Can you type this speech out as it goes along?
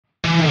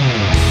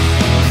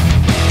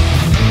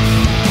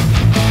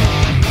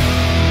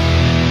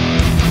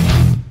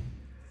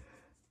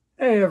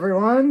Hey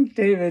everyone,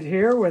 David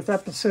here with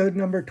episode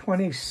number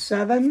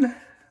 27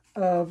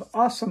 of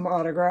Awesome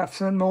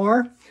Autographs and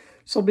More.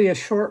 This will be a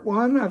short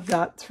one. I've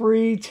got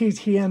 3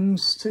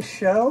 TTMs to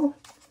show,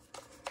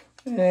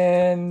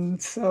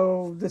 and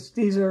so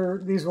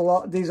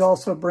these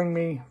also bring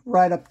me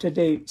right up to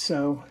date.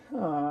 So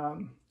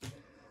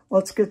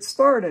let's get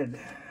started.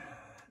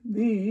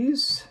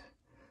 These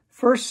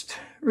first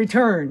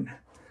return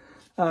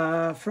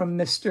from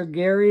Mr.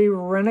 Gary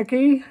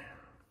Roenicke.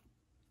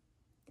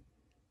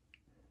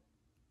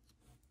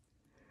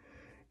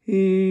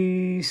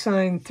 He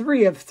signed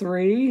 3 of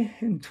 3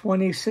 in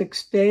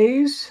 26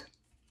 days.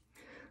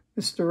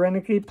 Mr.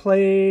 Roenicke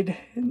played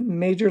in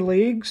major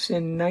leagues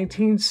in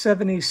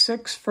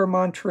 1976 for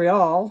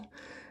Montreal,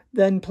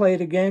 then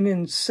played again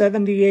in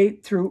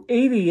 78 through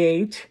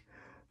 88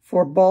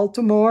 for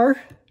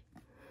Baltimore,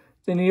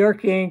 the New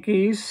York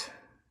Yankees,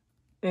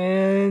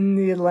 and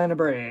the Atlanta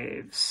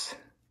Braves.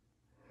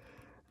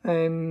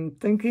 I'm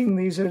thinking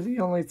these are the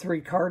only 3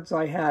 cards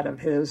I had of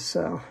his,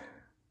 so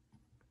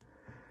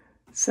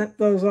sent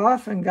those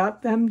off and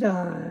got them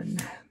done.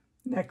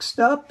 Next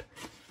up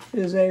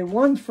is a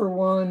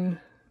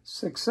 1-for-1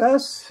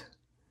 success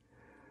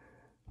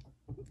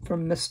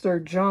from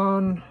Mr.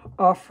 John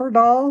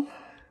Offerdahl.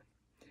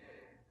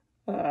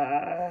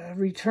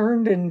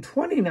 Returned in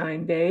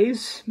 29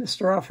 days.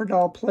 Mr.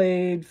 Offerdahl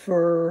played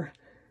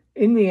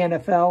in the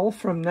NFL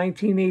from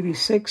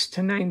 1986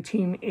 to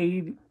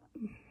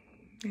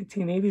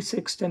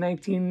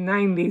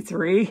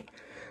 1993.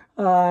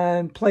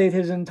 And played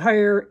his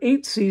entire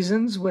 8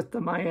 seasons with the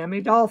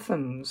Miami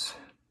Dolphins.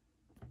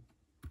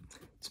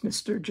 It's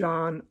Mr.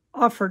 John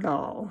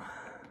Offerdahl.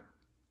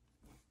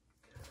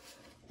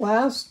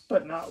 Last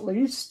but not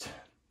least,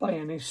 by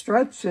any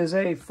stretch, is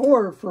a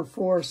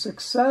 4-for-4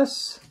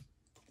 success.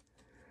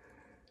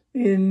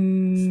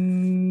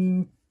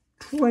 In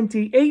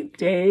 28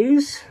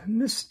 days,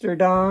 Mr.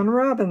 Don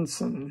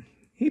Robinson.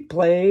 He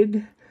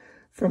played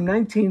from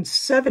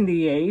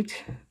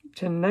 1978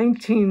 to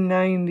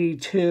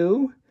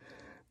 1992,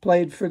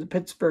 played for the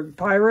Pittsburgh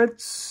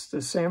Pirates,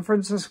 the San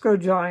Francisco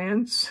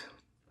Giants,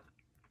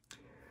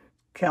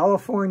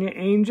 California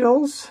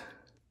Angels,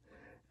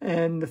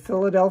 and the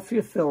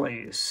Philadelphia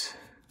Phillies.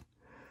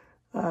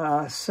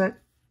 Sent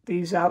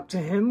these out to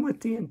him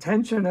with the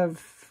intention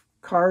of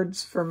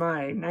cards for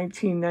my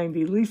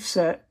 1990 Leaf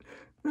set.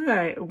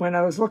 When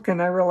I was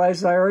looking, I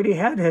realized I already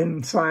had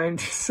him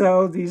signed,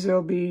 so these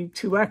will be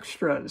 2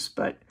 extras,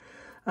 but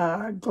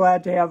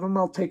glad to have them.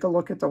 I'll take a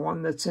look at the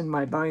one that's in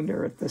my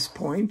binder at this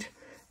point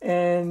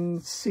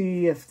and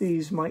see if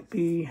these might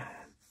be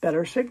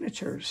better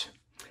signatures.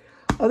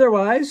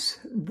 Otherwise,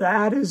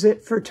 that is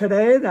it for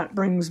today. That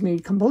brings me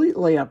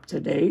completely up to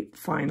date,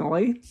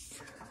 finally.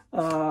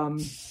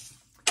 Hope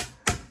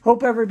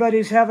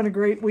everybody's having a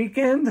great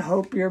weekend.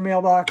 Hope your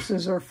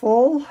mailboxes are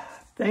full.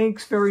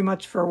 Thanks very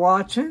much for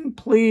watching.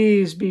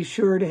 Please be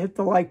sure to hit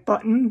the like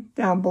button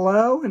down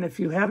below. And if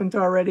you haven't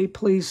already,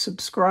 please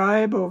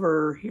subscribe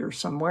over here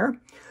somewhere.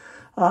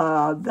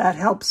 That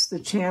helps the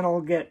channel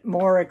get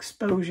more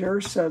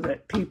exposure so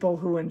that people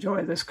who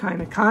enjoy this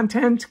kind of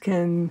content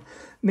can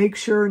make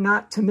sure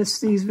not to miss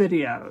these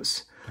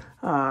videos.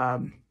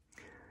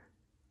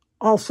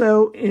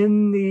 Also,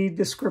 in the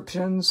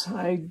descriptions,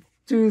 I've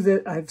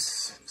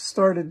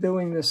started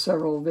doing this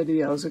several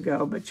videos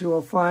ago, but you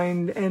will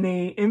find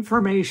any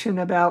information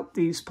about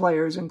these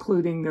players,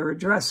 including their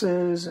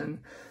addresses and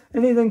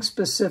anything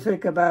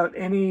specific about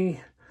any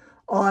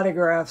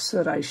autographs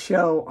that I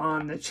show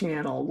on the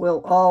channel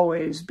will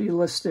always be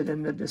listed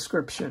in the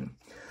description.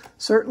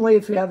 Certainly,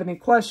 if you have any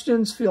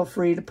questions, feel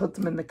free to put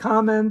them in the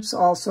comments.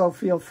 Also,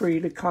 feel free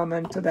to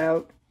comment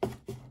about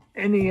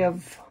any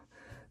of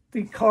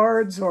the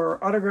cards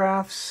or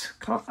autographs,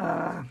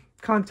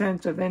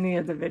 content of any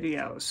of the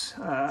videos.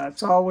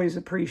 It's always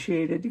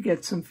appreciated to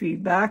get some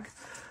feedback,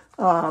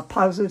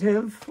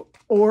 positive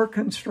or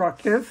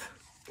constructive.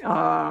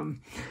 But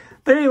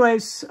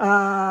anyways,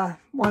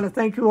 want to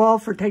thank you all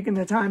for taking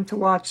the time to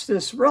watch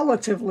this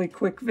relatively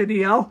quick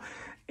video.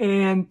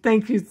 And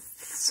thank you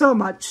so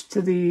much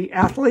to the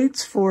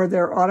athletes for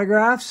their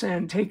autographs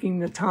and taking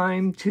the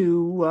time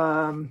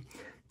to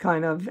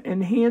kind of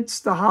enhance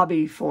the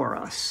hobby for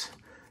us,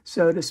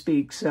 so to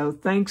speak. So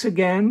thanks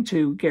again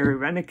to Gary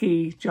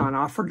Roenicke, John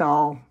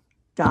Offerdahl,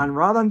 Don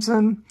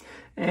Robinson,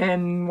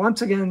 and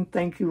once again,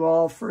 thank you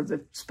all for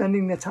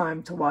spending the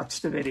time to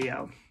watch the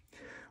video.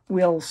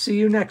 We'll see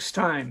you next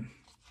time.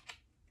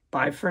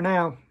 Bye for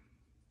now.